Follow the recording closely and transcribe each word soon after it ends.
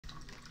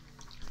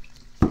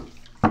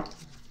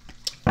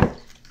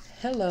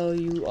Hello,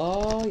 you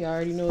all. You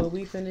already know what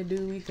we finna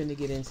do. We finna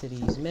get into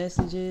these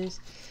messages.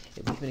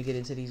 We finna get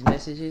into these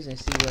messages and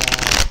see what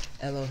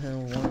our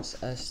Elohim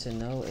wants us to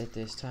know at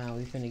this time.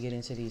 We finna get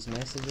into these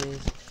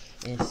messages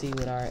and see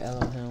what our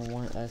Elohim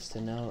want us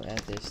to know at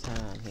this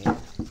time here.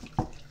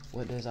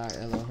 What does our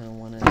Elohim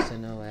want us to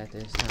know at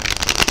this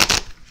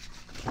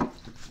time?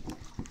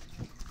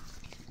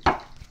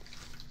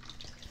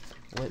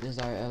 What does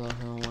our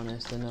Elohim want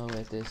us to know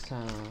at this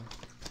time?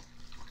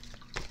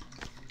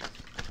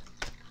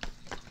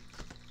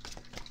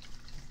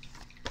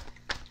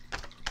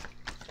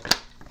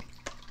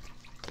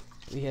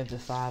 We have the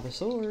Five of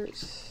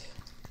Swords.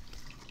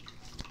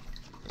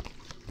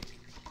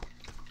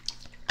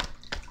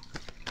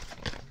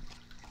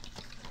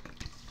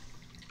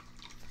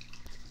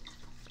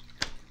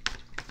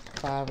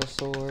 Five of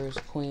Swords,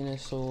 Queen of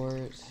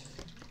Swords,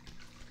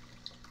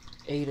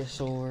 Eight of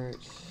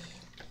Swords,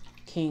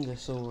 King of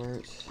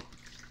Swords,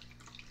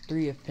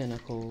 Three of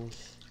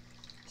Pentacles,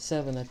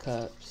 Seven of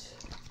Cups,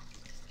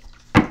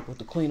 with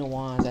the Queen of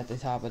Wands at the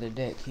top of the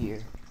deck here.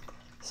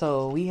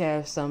 So we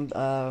have some,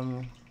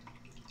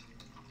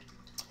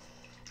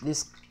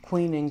 this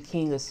Queen and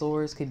King of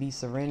Swords could be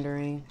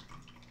surrendering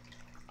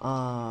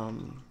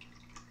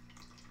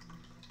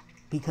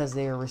because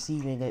they are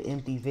receiving an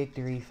empty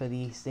victory for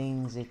these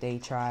things that they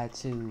tried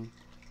to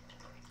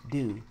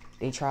do.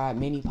 They tried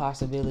many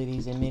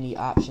possibilities and many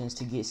options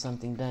to get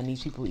something done.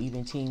 These people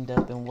even teamed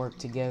up and worked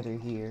together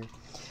here.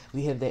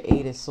 We have the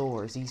Eight of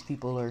Swords. These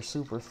people are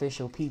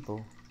superficial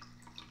people,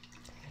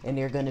 and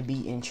they're going to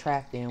be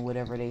entrapped in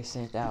whatever they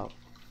sent out.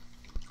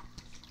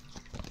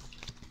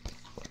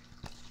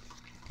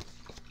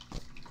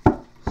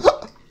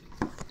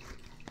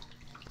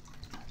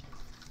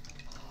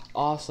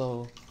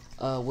 Also,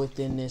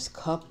 within this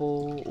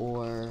couple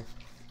or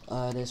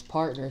this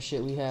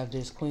partnership, we have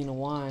this Queen of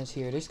Wands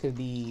here. This could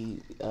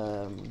be,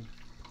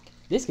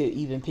 this could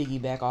even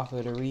piggyback off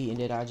of the reading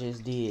that I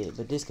just did,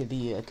 but this could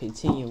be a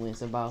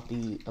continuance about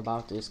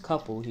this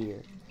couple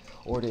here,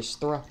 or this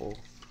throuple.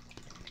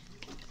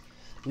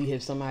 We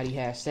have somebody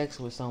had sex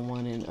with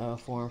someone and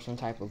formed some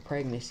type of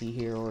pregnancy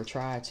here, or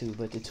tried to,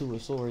 but the Two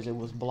of Swords, it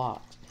was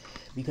blocked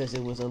because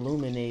it was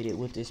illuminated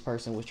what this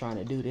person was trying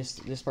to do.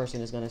 This person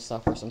is going to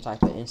suffer some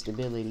type of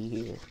instability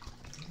here.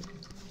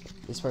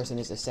 This person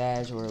is a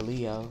Sag or a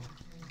Leo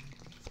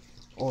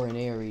or an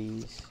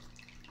Aries.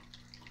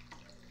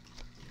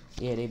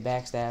 Yeah, they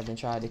backstabbed and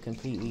tried to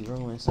completely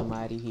ruin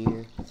somebody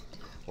here,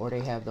 or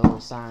they have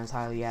those signs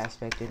highly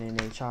aspected in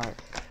their chart.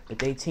 But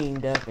they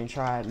teamed up and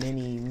tried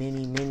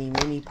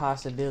many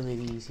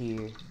possibilities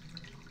here.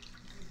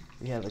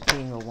 We have a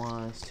King of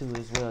Wands too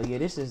as well. Yeah,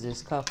 this is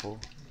this couple.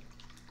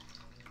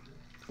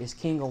 This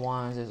King of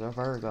Wands is a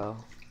Virgo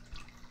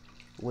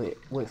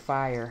with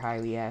fire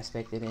highly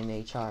aspected in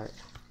their chart.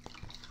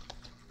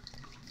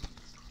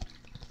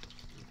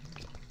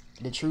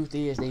 The truth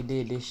is, they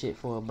did this shit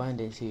for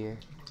abundance here.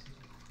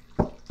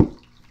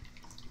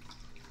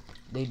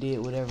 They did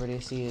whatever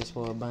this is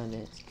for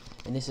abundance.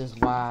 And this is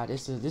why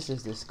this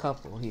is this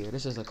couple here.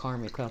 This is a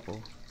karmic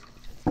couple.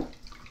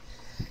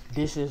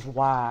 This is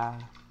why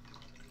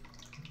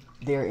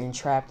they're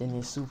entrapped in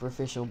this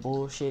superficial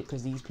bullshit,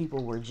 because these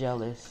people were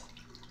jealous.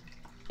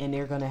 And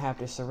they're going to have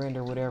to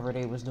surrender whatever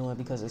they was doing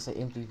because it's an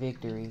empty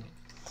victory.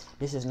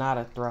 This is not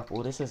a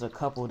throuple. This is a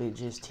couple that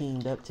just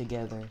teamed up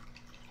together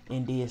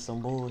and did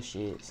some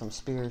bullshit, some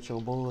spiritual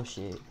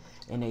bullshit.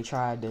 And they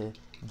tried to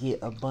get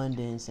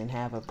abundance and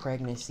have a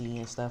pregnancy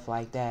and stuff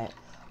like that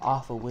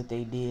off of what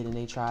they did. And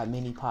they tried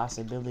many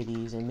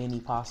possibilities and many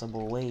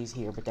possible ways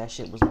here, but that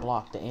shit was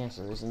blocked. The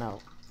answer is no.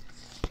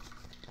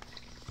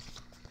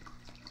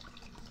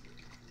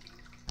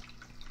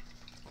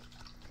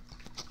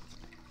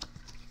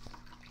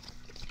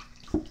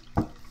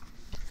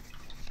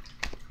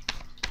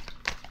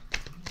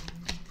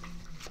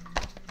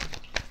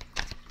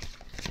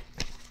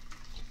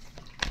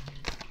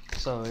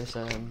 So it's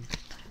a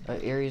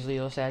Aries,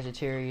 Leo,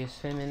 Sagittarius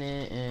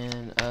feminine,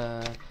 and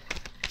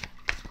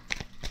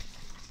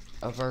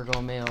a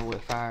Virgo male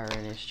with fire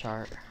in his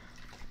chart.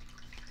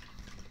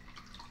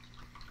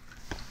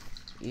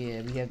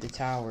 Yeah, we have the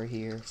Tower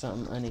here.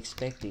 Something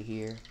unexpected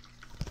here.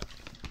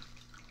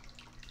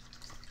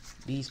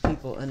 These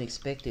people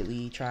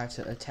unexpectedly tried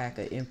to attack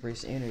an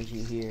Empress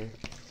energy here.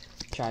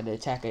 Tried to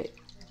attack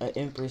a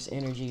Empress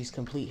energy's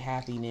complete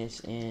happiness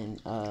and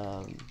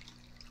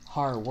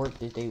hard work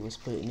that they was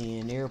putting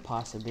in, their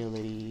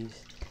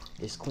possibilities.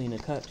 This Queen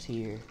of Cups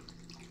here.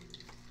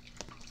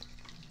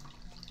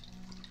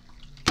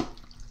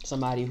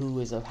 Somebody who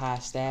is of high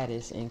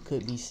status and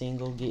could be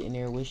single, getting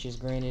their wishes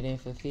granted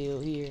and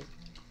fulfilled here.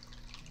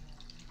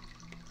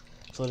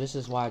 So this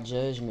is why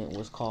judgment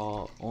was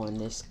called on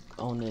this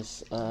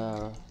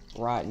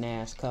rotten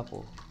ass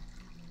couple.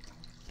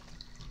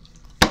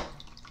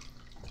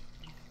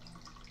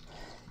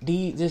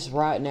 This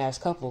rotten ass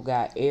couple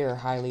got air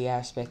highly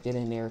aspected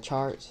in their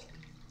charts.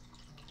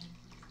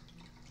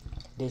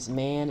 This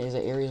man is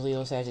an Aries,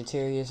 Leo,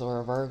 Sagittarius,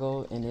 or a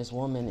Virgo, and this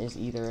woman is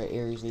either an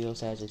Aries, Leo,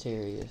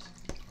 Sagittarius.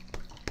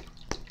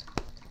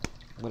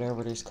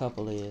 Whatever this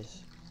couple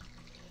is.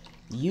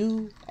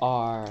 You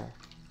are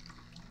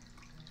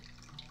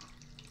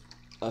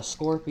a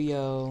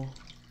Scorpio,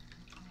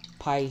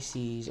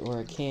 Pisces, or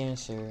a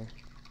Cancer,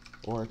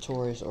 or a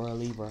Taurus, or a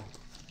Libra.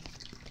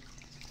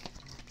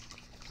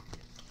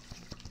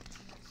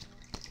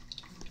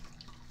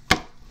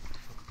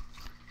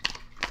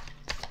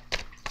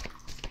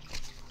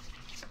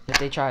 If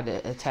they tried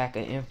to attack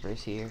an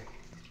Empress here.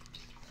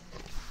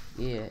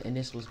 Yeah, and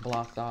this was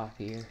blocked off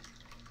here.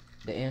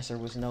 The answer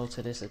was no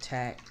to this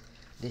attack.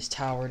 This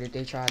tower that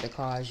they tried to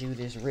cause you,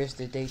 this risk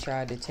that they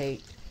tried to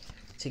take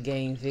to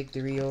gain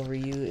victory over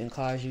you and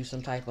cause you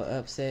some type of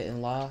upset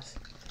and loss.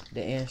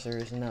 The answer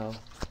is no.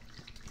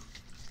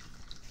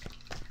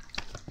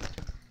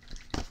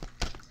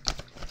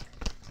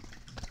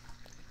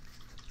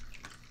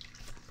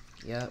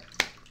 Yep.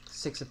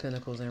 Six of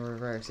Pentacles in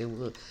reverse.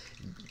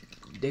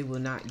 They will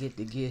not get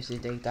the gifts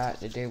that they thought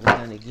that they were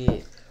gonna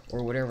get,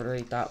 or whatever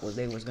they thought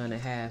they was gonna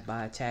have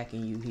by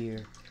attacking you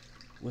here.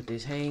 With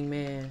this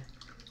Hangman,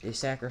 this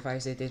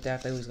sacrifice that they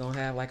thought they was gonna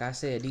have. Like I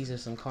said, these are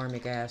some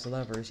karmic ass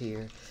lovers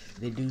here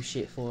that do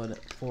shit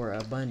for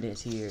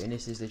abundance here, and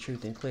this is the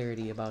truth and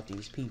clarity about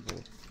these people.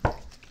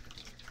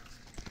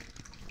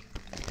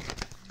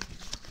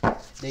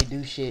 They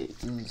do shit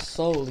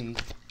solely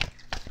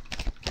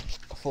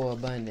for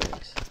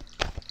abundance.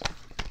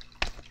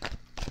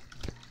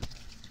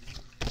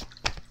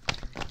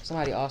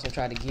 Somebody also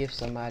tried to gift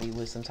somebody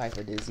with some type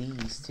of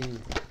disease too.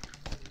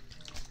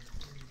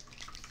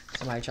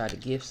 Somebody tried to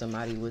gift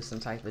somebody with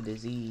some type of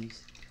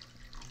disease.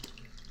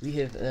 We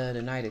have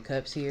the Knight of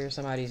Cups here.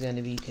 Somebody's going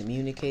to be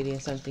communicating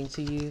something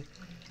to you.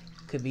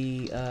 Could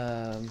be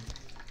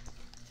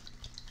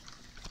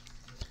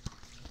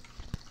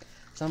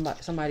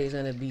somebody's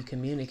going to be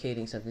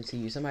communicating something to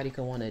you. Somebody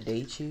could want to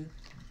date you.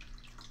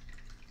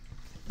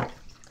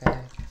 Okay.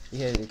 We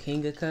have the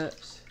King of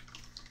Cups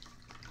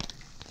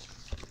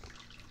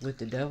with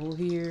the Devil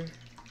here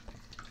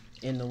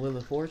and the Wheel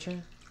of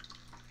Fortune.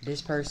 This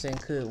person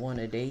could want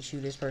to date you.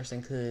 This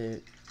person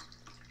could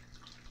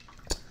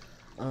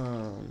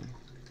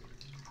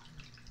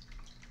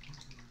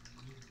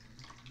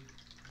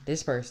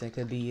this person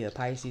could be a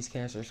Pisces,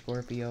 Cancer,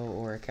 Scorpio,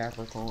 or a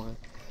Capricorn,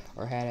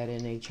 or had that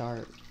in a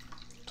chart.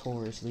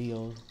 Taurus,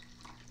 Leo,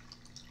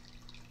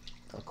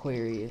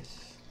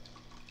 Aquarius,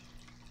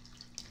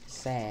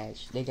 Sag.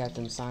 They got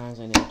them signs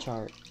in their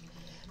chart.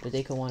 But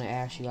they could want to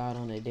ask you out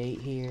on a date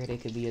here. They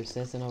could be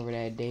obsessing over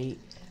that date,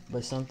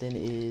 but something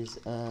is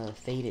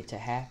fated to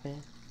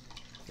happen.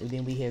 And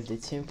then we have the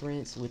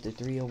Temperance with the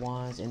Three of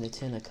Wands and the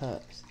Ten of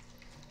Cups.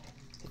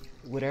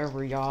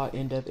 Whatever y'all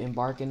end up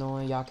embarking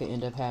on, y'all can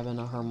end up having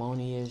a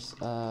harmonious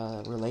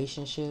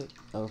relationship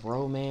of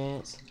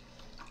romance,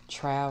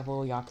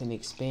 travel. Y'all can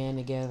expand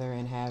together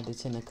and have the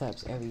Ten of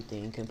Cups,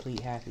 everything, complete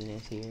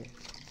happiness here.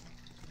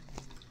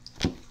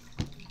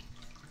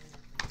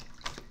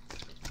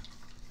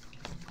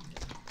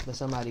 But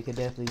somebody could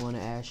definitely want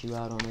to ask you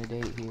out on a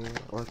date here,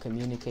 or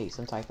communicate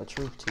some type of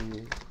truth to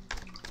you.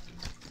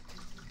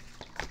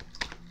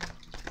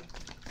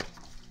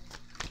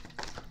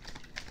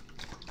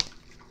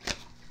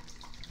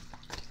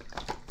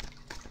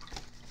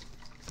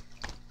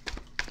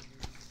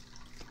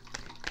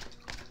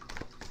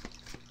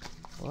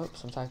 Well,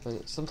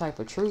 some type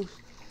of truth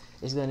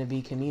is going to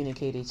be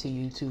communicated to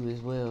you too as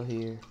well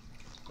here,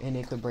 and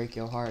it could break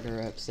your heart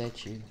or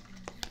upset you.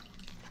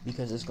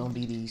 Because it's going to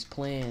be these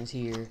plans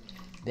here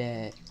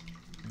that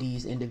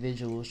these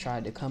individuals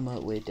tried to come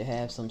up with to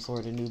have some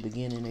sort of new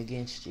beginning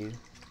against you.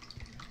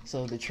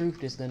 So the truth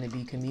that's going to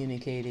be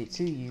communicated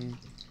to you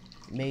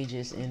may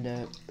just end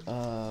up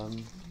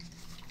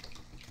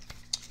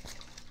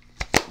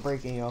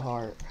breaking your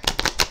heart.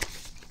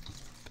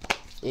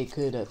 It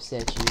could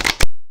upset you.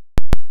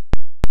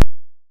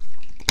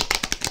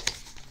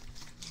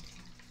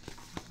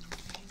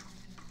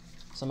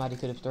 Somebody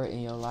could have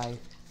threatened your life.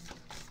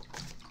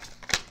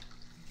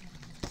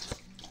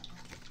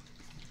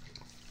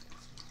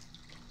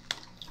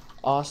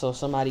 Also,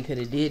 somebody could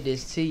have did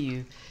this to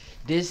you.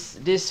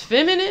 This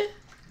feminine,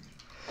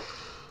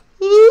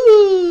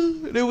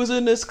 there was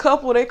in this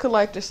couple, they could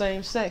like the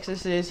same sex. It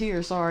says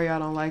here, sorry, I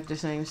don't like the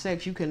same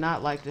sex. You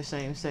cannot like the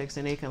same sex,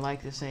 and they can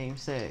like the same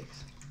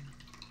sex.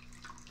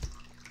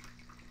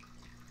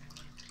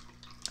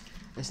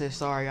 It says,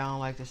 sorry, I don't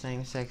like the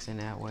same sex in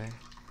that way.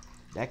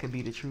 That could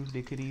be the truth.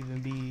 It could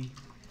even be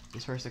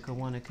this person could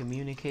want to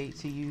communicate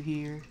to you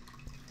here.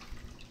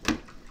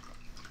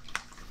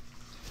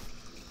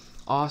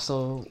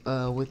 Also,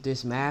 with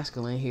this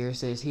masculine here, it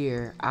says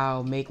here,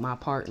 I'll make my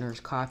partners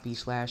copy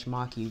 /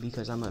 mock you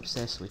because I'm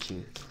obsessed with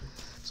you.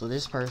 So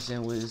this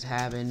person was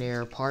having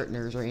their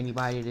partners or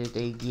anybody that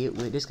they get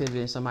with. This could have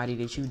been somebody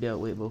that you dealt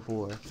with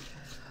before.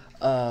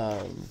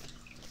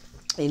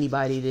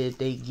 Anybody that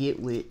they get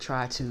with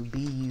try to be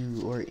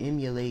you or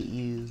emulate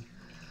you.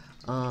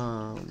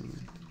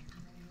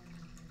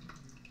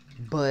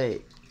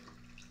 But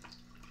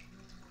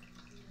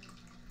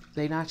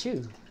they not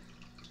you.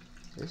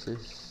 This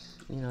is...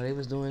 You know, they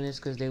was doing this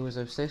because they was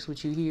obsessed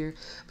with you here.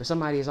 But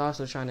somebody is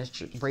also trying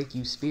to break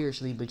you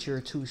spiritually, but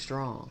you're too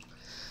strong.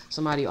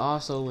 Somebody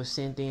also was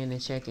sent in to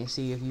check and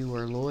see if you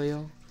were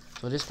loyal.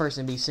 So this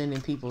person be sending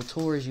people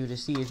towards you to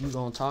see if you're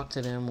going to talk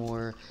to them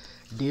or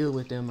deal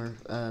with them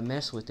or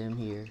mess with them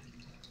here.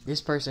 This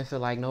person feel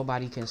like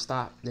nobody can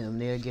stop them.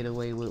 They'll get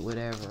away with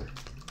whatever.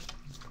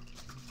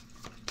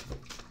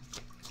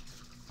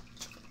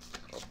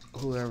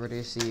 Whoever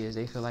this is,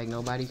 they feel like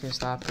nobody can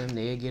stop them.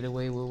 They'll get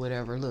away with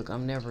whatever. Look,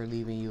 I'm never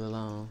leaving you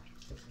alone.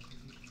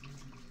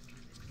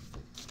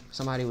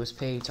 Somebody was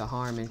paid to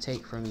harm and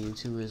take from you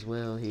too as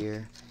well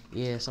here.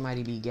 Yeah,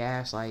 somebody be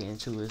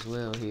gaslighting too as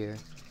well here.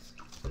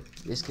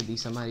 This could be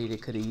somebody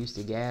that could have used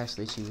to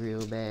gaslit you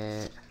real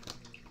bad.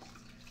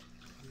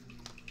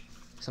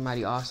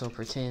 Somebody also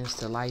pretends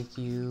to like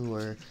you,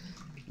 or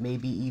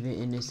maybe even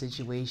in this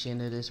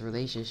situation of this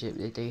relationship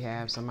that they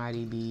have,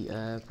 somebody be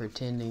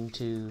pretending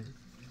to.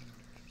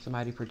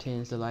 Somebody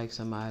pretends to like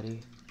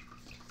somebody.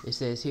 It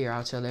says here,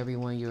 I'll tell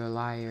everyone you're a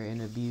liar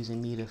and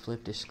abusing me to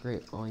flip the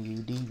script on you,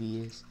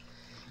 devious.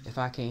 If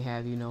I can't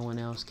have you, no one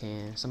else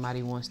can.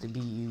 Somebody wants to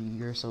be you.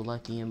 You're so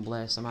lucky and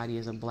blessed. Somebody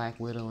is a black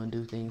widow and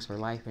do things for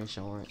life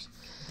insurance.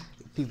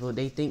 People,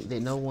 they think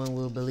that no one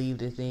will believe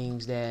the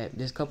things that,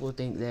 this couple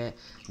think that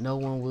no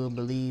one will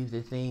believe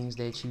the things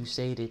that you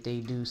say that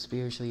they do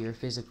spiritually or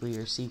physically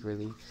or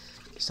secretly.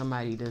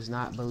 Somebody does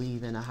not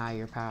believe in a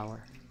higher power.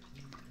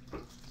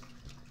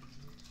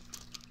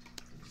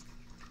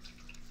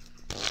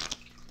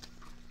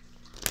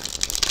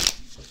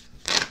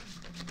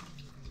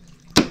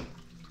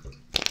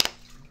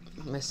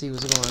 Let's see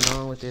what's going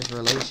on with this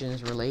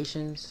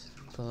relations.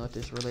 Pull out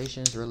this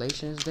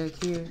relations deck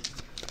here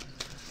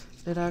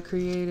that I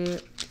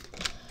created.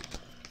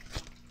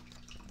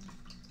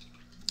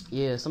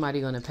 Yeah, somebody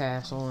gonna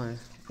pass on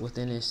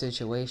within this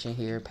situation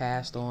here.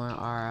 Passed on,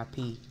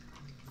 RIP.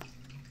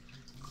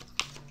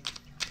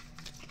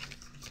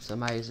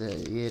 Somebody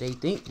said, yeah, they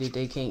think that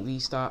they can't be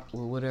stopped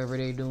with whatever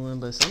they're doing,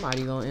 but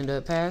somebody gonna end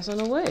up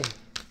passing away.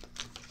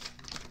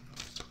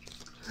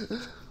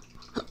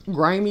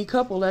 Grimy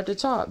couple at the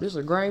top. This is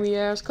a grimy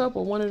ass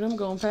couple. One of them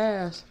gonna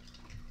pass.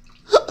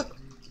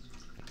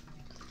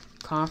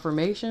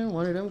 Confirmation.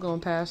 One of them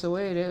gonna pass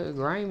away. They're a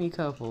grimy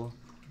couple.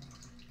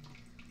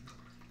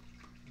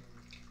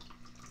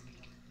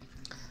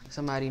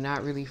 Somebody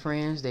not really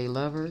friends. They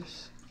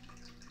lovers.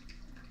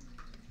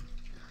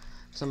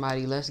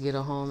 Somebody, let's get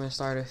a home and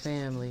start a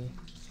family.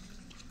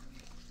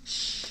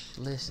 Shh.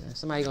 Listen.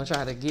 Somebody gonna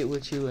try to get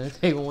with you, and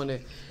they want to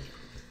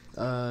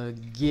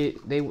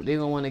they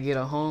gonna want to get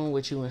a home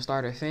with you and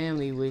start a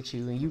family with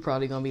you, and you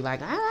probably gonna be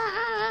like,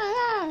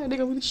 they're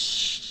gonna be,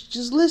 shh,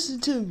 just listen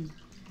to me,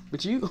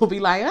 but you gonna be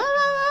like, what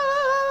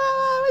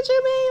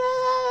you mean,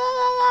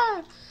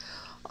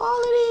 all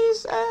of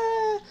these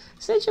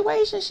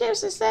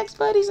situationships and sex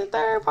buddies and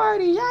third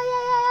parties,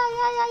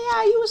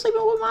 yeah, you was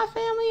sleeping with my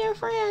family and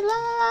friends,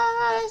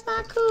 that's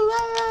not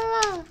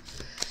cool,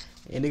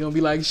 and they're gonna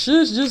be like,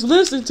 shush, just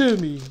listen to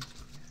me.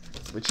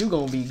 But you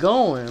gonna be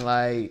going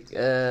like,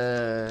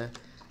 I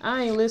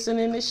ain't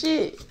listening to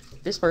shit.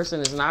 This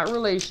person is not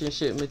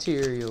relationship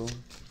material.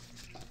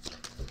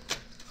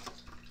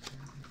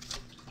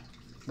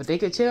 But they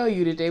could tell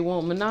you that they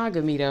want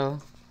monogamy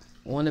though.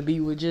 Want to be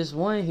with just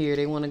one here.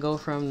 They want to go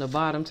from the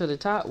bottom to the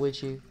top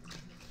with you.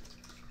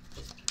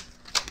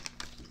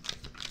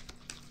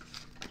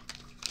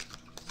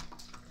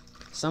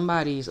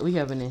 We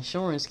have an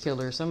insurance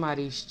killer.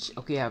 Somebody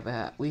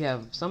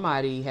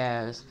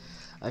has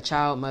a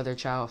child mother,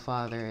 child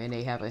father, and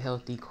they have a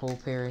healthy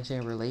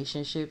co-parenting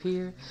relationship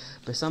here.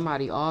 But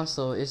somebody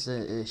also is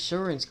an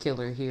insurance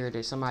killer here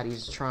that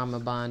somebody's trauma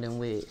bonding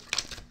with.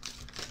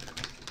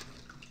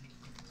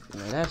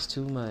 Now that's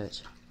too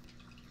much.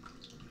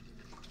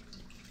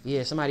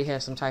 Yeah, somebody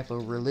has some type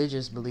of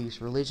religious beliefs,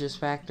 religious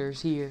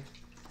factors here.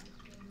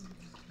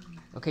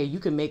 Okay, you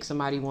can make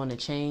somebody want to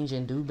change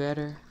and do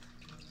better,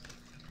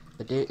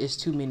 but there is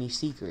too many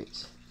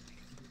secrets.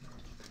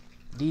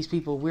 These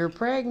people, we're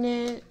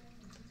pregnant.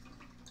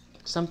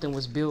 Something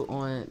was built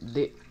on,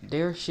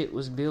 their shit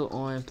was built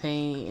on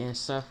pain and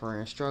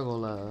suffering, struggle,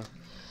 love.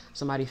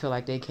 Somebody feel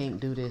like they can't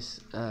do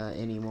this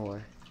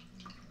anymore.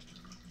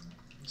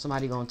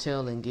 Somebody gonna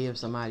tell and give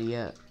somebody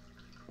up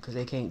because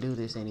they can't do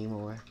this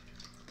anymore.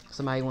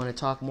 Somebody want to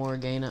talk more,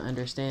 gain an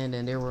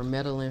understanding. There were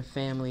meddling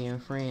family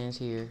and friends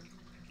here.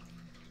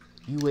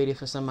 You waited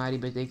for somebody,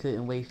 but they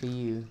couldn't wait for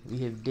you. We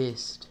have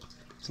dissed.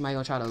 Somebody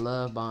gonna try to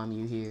love bomb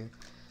you here.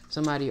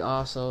 Somebody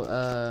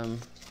also,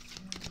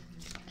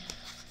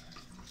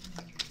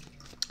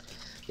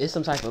 it's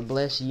some type of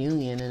blessed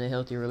union in a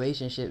healthy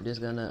relationship that's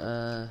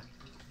gonna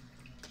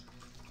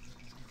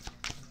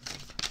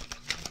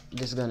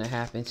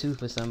happen too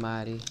for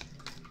somebody.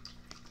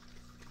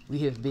 We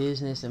have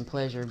business and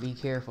pleasure. Be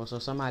careful. So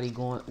somebody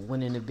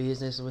went into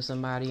business with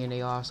somebody, and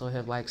they also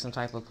have like some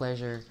type of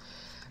pleasure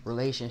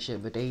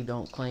relationship, but they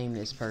don't claim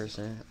this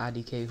person.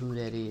 IDK who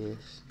that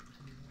is.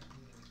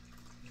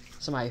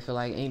 Somebody feel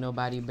like ain't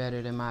nobody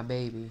better than my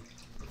baby.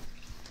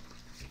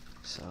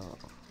 So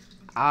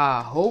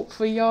I hope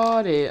for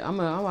y'all that I'm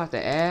about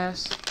to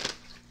ask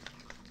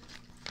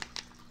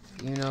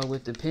you know,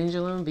 with the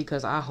pendulum,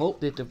 because I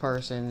hope that the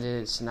person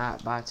that's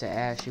not about to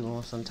ask you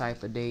on some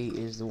type of date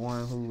is the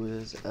one who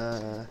was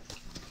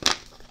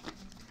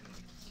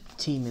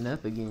teaming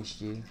up against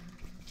you.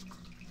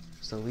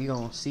 So we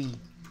gonna see,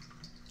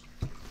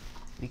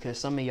 because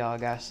some of y'all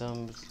got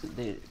some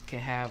that can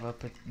have a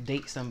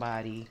date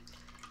somebody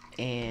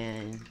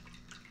and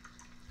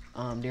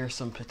there's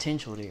some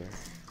potential there.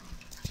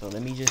 So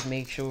let me just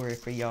make sure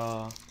for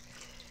y'all,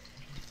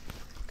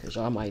 because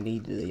y'all might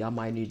need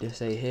to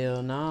say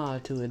hell nah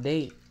to a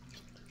date.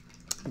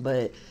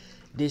 But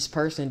this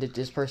person that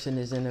this person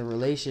is in a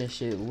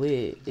relationship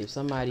with, if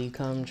somebody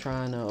come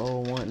trying to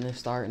wanting to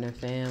start a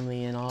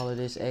family and all of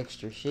this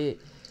extra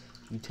shit,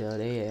 you tell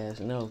they ass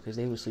no, because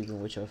they was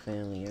sleeping with your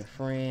family and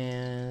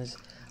friends,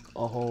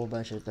 a whole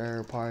bunch of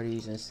third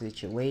parties and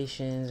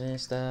situations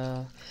and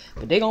stuff.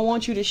 But they gonna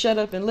want you to shut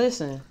up and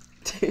listen.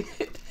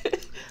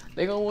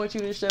 They gonna want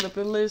you to shut up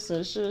and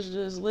listen.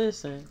 Just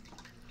listen.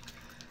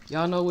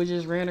 Y'all know what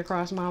just ran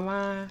across my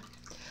mind?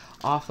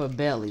 Off of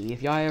Belly.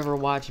 If y'all ever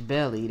watch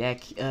Belly,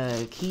 that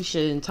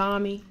Keisha and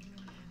Tommy,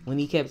 when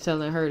he kept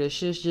telling her to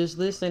just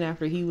listen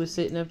after he was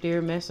sitting up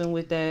there messing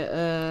with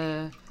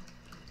that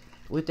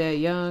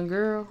young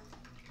girl.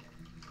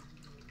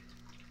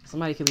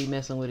 Somebody could be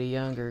messing with a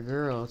younger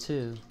girl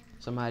too.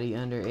 Somebody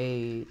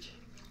underage.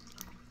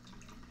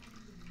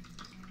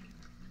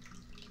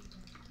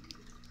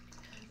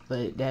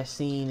 But that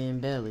scene in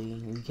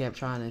Belly, he kept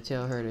trying to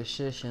tell her to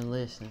shush and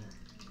listen.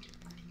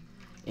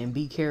 And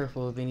be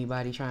careful of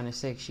anybody trying to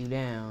sex you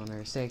down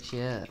or sex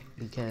you up,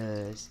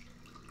 because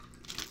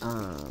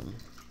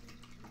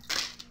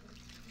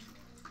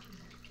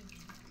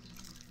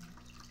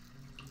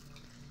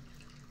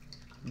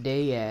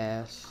they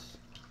ass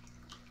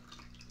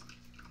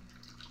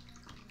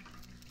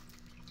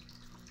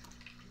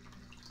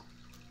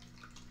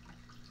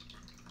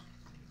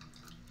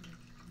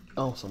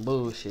on some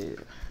bullshit.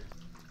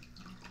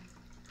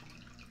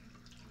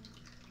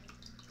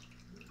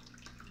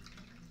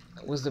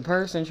 Was the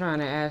person trying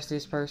to ask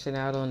this person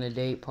out on a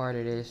date part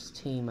of this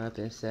team up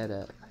and set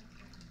up?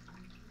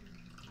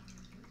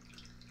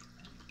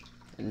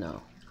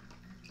 No.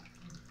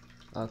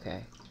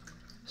 Okay.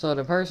 So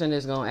the person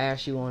that's gonna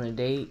ask you on a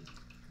date,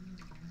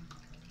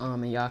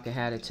 and y'all can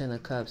have a 10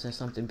 of cups and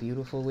something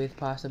beautiful with,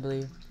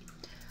 possibly,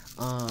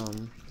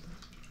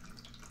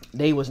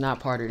 they was not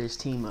part of this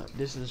team up.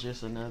 This is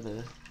just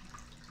another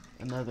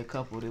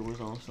couple that was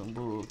on some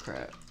bull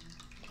crap.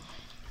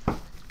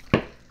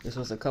 This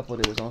was a couple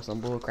that was on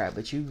some bull crap,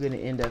 but you're gonna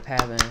end up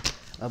having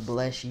a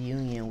blessed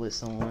union with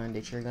someone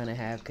that you're gonna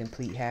have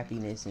complete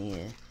happiness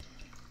in.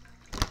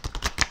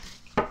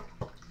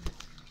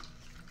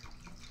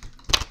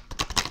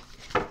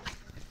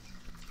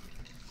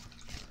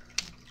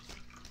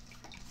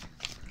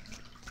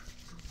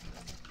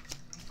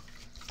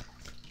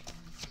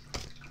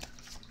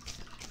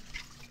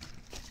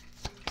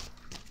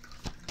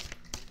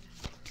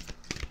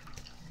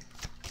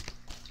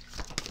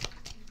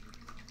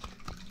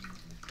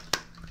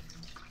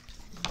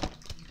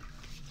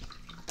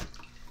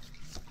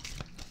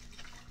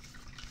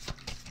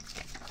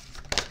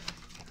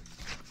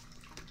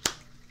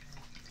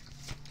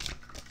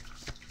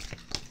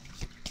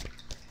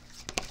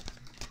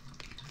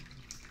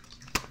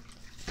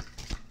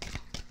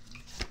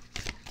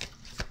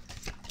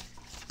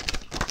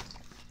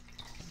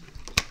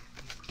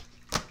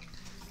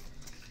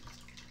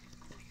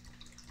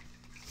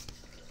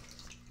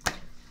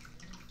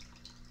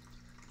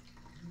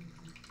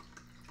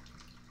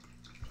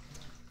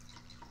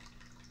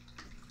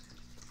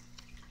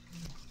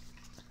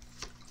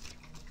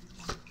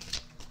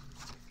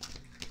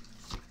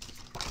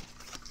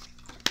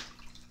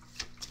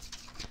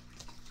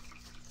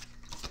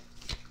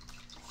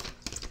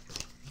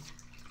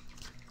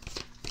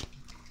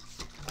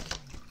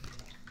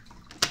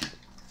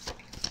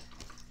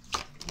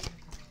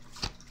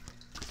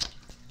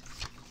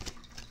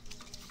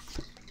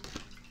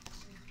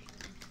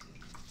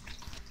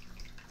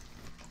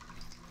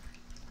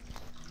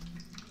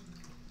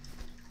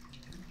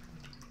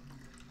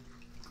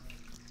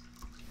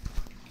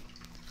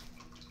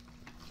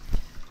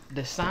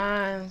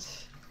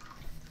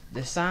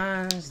 The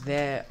signs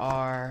that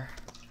are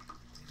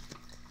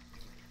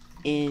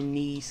in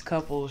these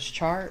couples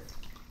chart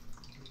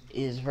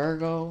is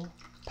Virgo,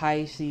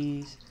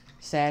 Pisces,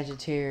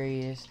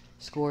 Sagittarius,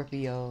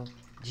 Scorpio,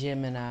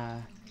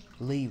 Gemini,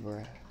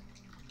 Libra.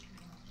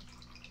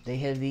 They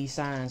have these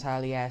signs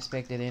highly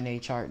aspected in their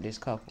chart, this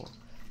couple.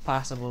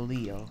 Possible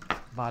Leo,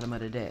 bottom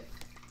of the deck.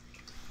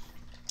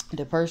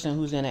 The person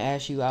who's going to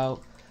ask you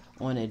out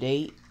on a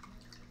date,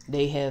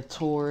 they have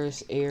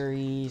Taurus,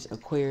 Aries,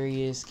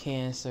 Aquarius,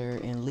 Cancer,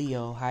 and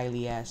Leo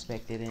highly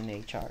aspected in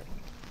their chart.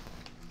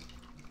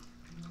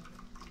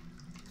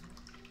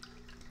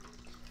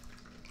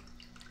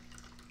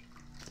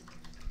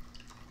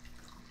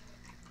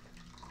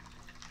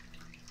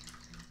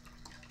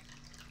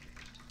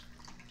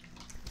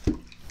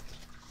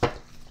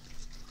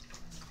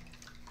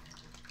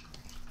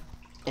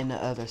 And the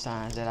other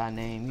signs that I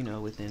name, you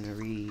know, within the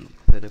read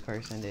for the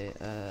person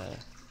that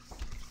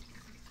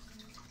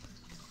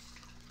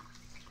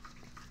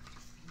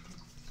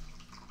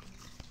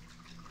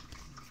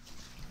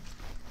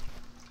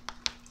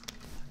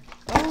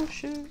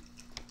shit.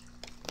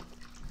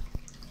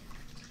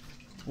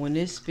 When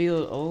this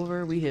spilled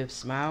over, we have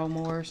smile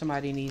more.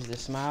 Somebody needs to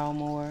smile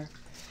more.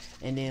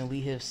 And then we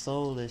have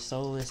soulless,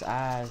 soulless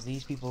eyes.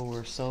 These people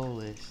were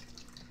soulless,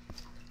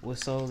 with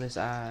soulless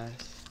eyes.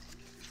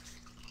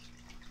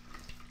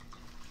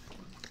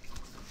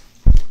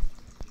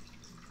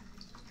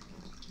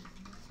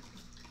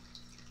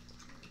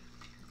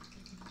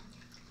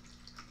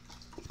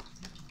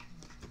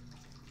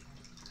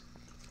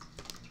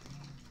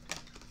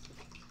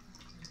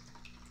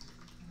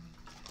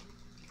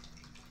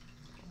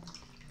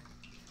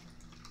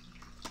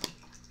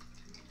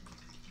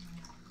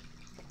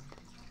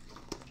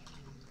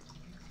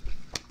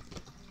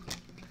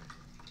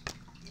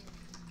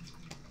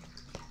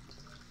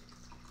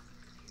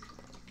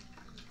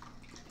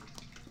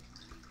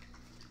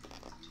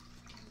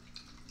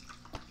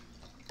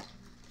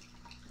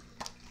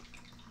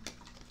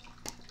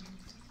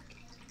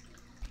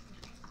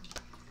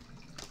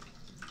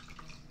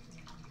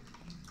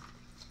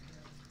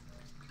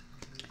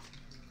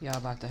 Y'all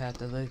about to have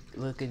to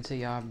look into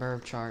y'all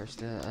birth charts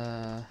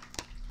to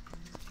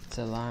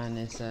line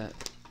this up.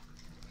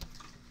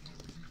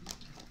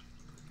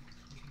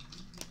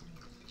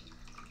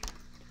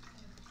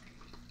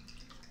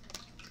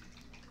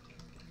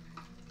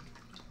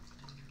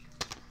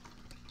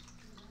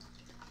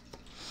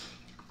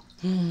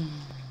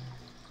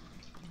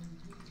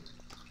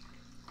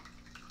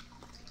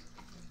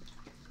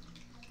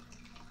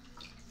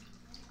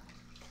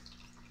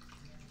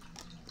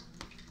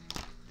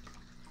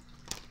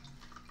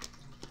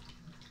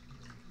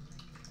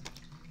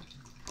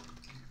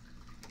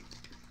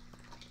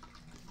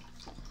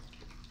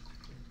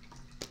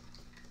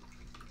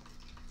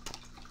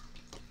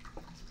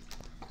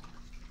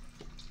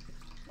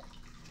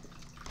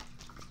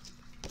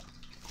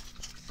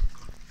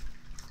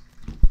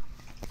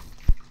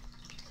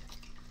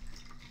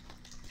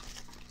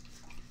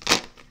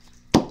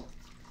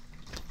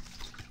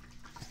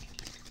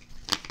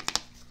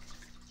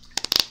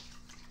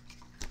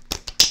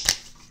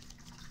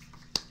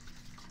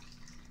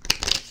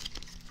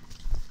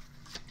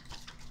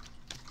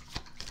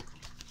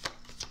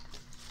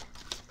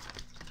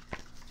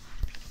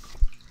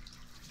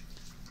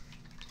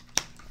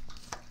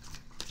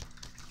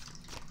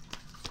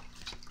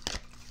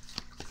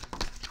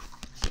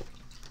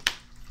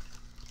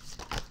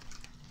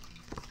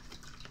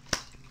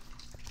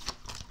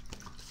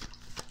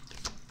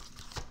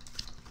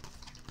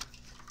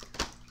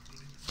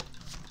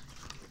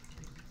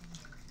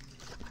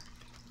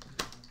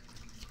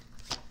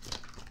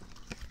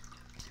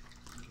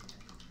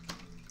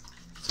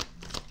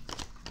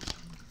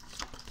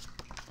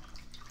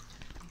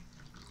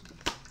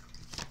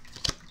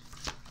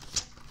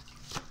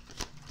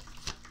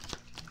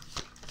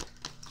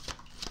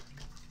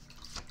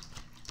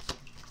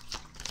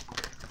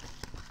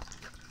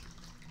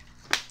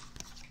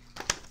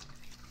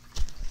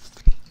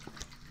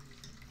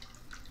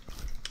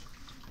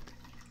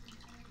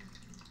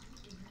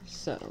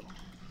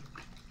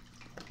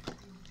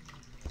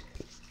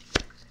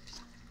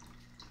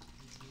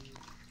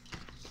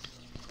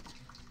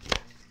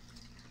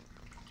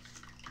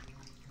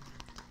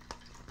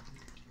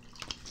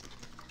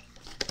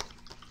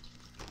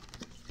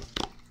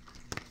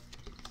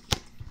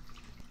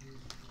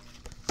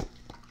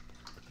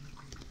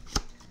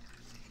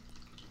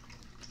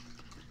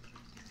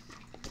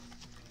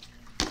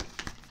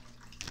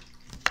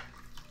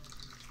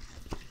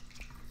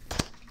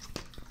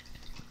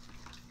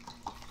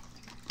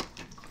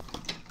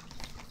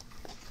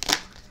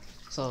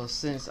 So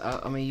since I'm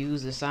gonna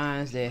use the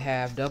signs that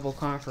have double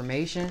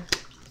confirmation,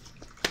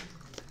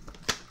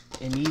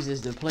 and these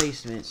is the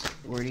placements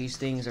where these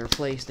things are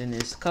placed in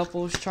this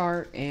couple's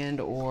chart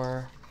and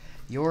or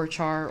your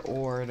chart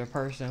or the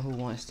person who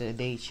wants to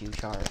date you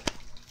chart.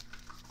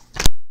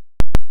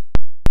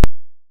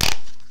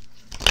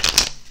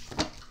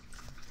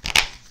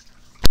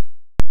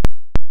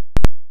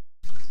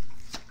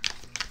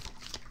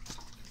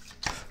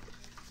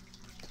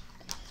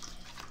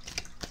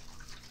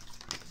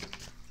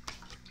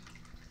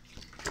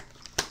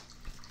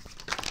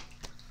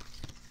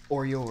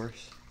 Or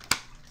yours.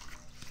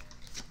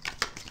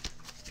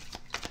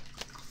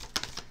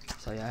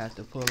 So y'all have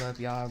to pull up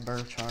y'all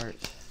birth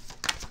charts.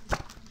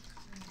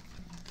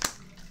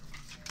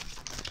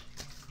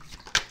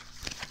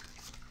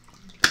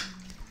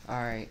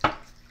 Alright.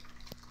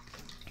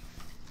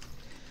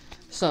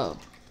 So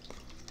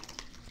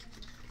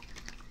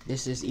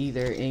this is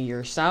either in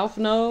your south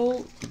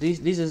node. This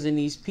is in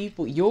these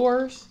people,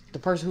 yours, the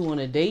person who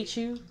want to date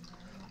you,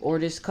 or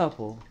this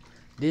couple.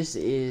 This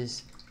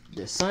is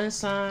the sun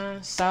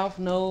sign, south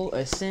node,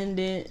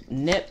 ascendant,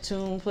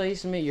 Neptune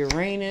placement,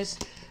 Uranus,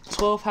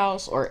 12th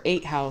house or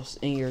 8th house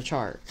in your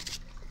chart.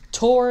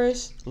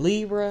 Taurus,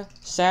 Libra,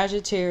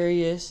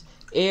 Sagittarius,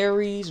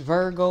 Aries,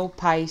 Virgo,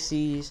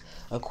 Pisces,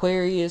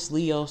 Aquarius,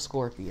 Leo,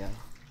 Scorpio.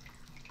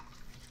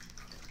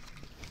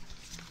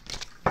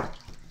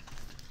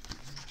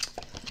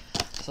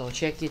 So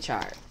check your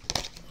chart.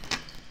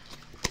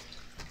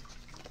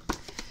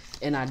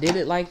 And I did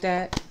it like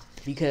that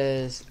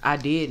because I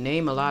did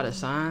name a lot of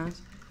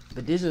signs,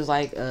 but this is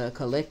like a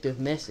collective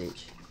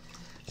message.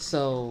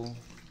 So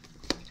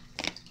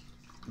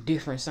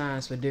different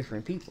signs for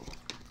different people.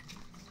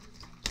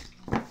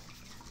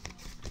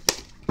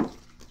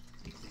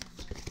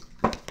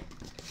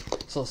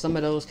 So some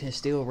of those can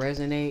still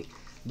resonate,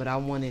 but I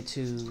wanted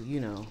to, you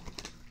know,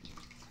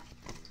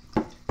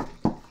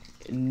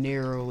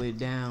 narrow it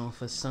down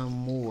for some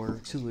more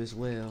too as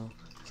well.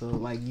 So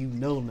like, you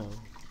know.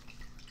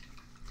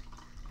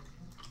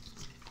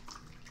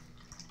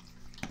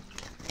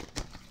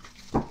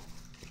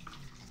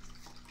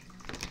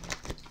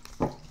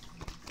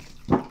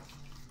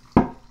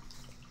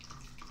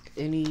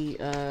 Any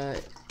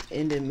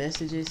ending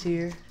messages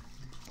here?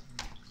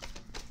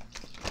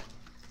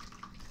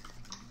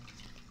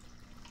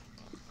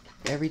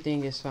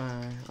 Everything is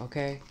fine,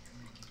 okay?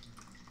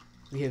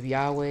 We have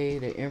Yahweh,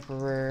 the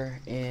Emperor,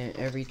 and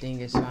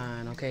everything is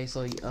fine, okay?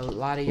 So a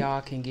lot of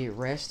y'all can get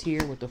rest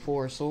here with the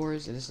Four of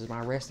Swords. This is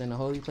my Rest in the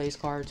Holy Place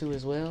card too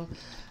as well.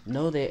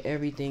 Know that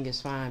everything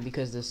is fine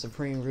because the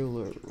Supreme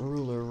Ruler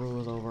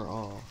rules over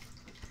all.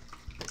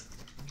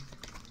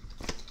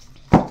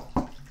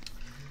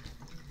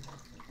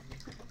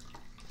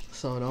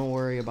 So don't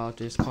worry about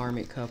this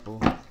karmic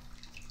couple.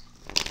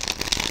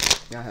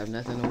 Y'all have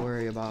nothing to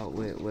worry about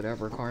with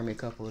whatever karmic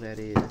couple that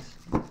is.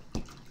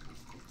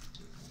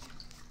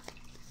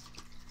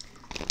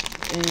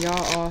 And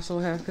y'all also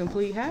have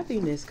complete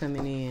happiness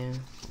coming in.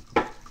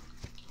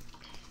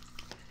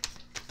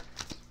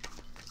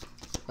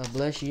 A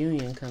blessed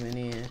union coming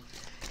in.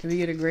 Can we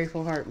get a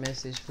grateful heart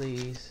message,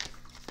 please?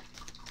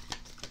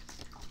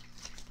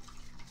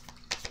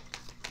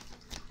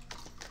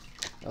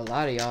 A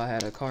lot of y'all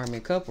had a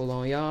karmic couple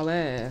on y'all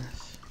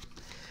ass.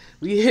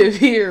 We have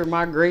here,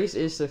 my grace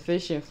is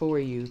sufficient for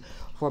you,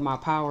 for my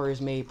power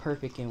is made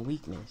perfect in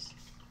weakness.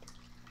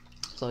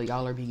 So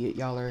y'all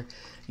are,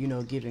 you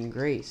know, giving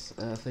grace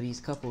for these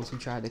couples who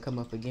tried to come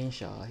up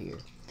against y'all here.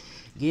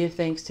 Give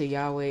thanks to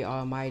Yahweh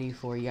Almighty,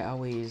 for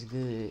Yahweh is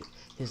good.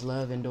 His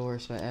love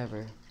endures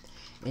forever.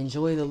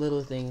 Enjoy the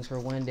little things, for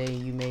one day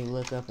you may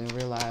look up and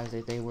realize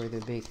that they were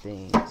the big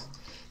things.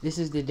 This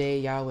is the day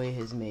Yahweh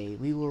has made.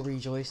 We will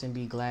rejoice and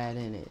be glad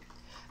in it.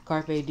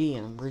 Carpe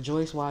diem.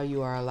 Rejoice while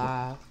you are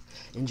alive.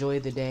 Enjoy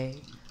the day.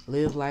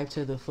 Live life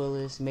to the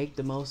fullest. Make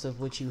the most of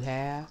what you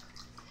have.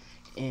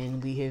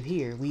 And we have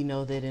here, we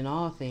know that in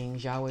all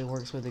things, Yahweh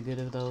works for the good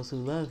of those who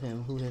love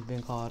him, who have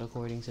been called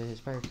according to his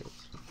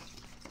purpose.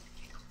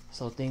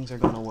 So things are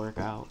going to work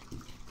out.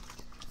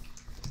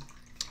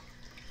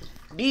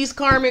 These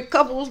karmic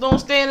couples don't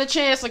stand a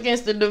chance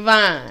against the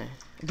divine.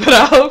 But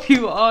I hope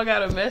you all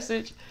got a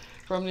message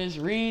from this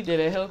read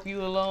that'll help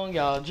you along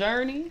y'all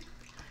journey.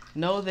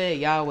 Know that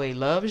Yahweh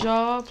loves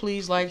y'all.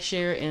 Please like,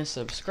 share, and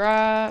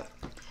subscribe.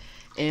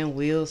 And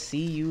we'll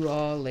see you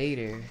all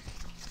later.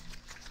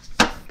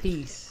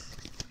 Peace.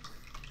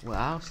 Well,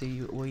 I'll see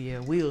you. Well, yeah,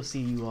 we'll see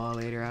you all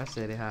later. I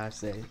said it how I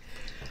said it.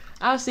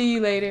 I'll see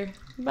you later.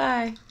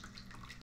 Bye.